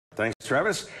Thanks,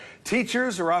 Travis.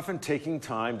 Teachers are often taking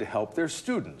time to help their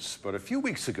students, but a few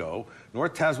weeks ago,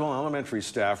 North Tazewell Elementary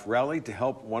staff rallied to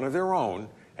help one of their own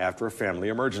after a family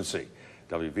emergency.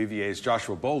 WVVA's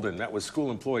Joshua Bolden met with school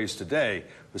employees today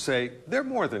who say they're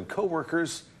more than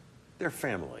co-workers, they're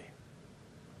family.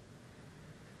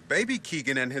 Baby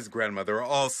Keigan and his grandmother are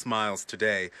all smiles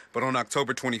today, but on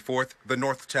October 24th, the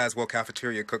North Tazewell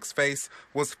cafeteria cook's face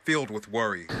was filled with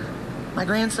worry. My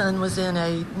grandson was in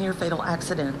a near-fatal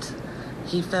accident.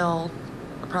 He fell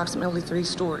approximately 3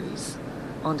 stories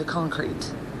onto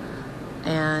concrete,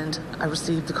 and I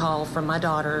received the call from my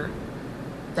daughter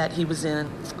that he was in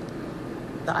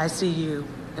the ICU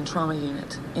and trauma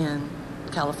unit in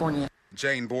California.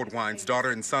 Jane Bordwine's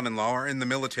daughter and son-in-law are in the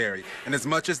military, and as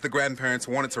much as the grandparents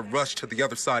wanted to rush to the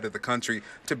other side of the country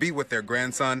to be with their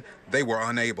grandson, they were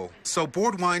unable. So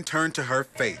Bordwine turned to her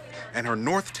faith and her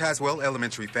North Tazewell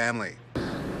Elementary family.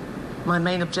 My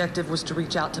main objective was to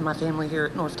reach out to my family here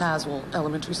at North Tazewell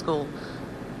Elementary School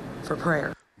for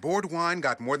prayer. Bordwine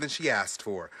got more than she asked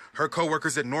for. Her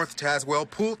co-workers at North Tazewell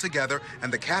pulled together,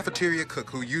 and the cafeteria cook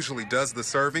who usually does the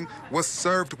serving was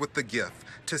served with the gift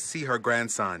to see her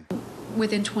grandson.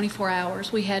 Within 24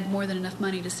 hours, we had more than enough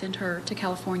money to send her to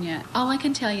California. All I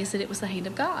can tell you is that it was the hand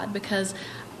of God, because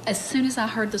as soon as I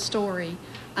heard the story,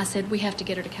 I said, we have to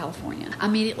get her to California. I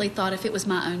immediately thought if it was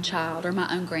my own child or my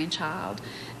own grandchild,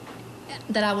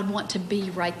 that I would want to be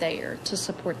right there to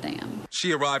support them.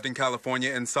 She arrived in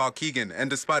California and saw Keigan, and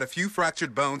despite a few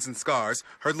fractured bones and scars,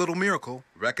 her little miracle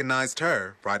recognized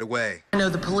her right away. I know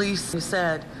the police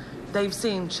said they've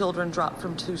seen children drop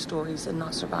from 2 stories and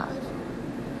not survive.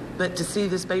 But to see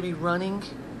this baby running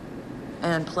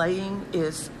and playing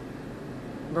is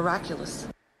miraculous.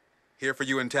 Here for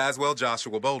you in Tazewell,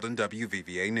 Joshua Bolden,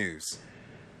 WVVA News.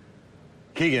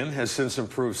 Keigan has since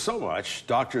improved so much,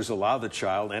 doctors allow the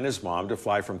child and his mom to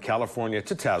fly from California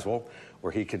to Tazewell,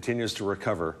 where he continues to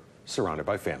recover, surrounded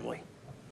by family.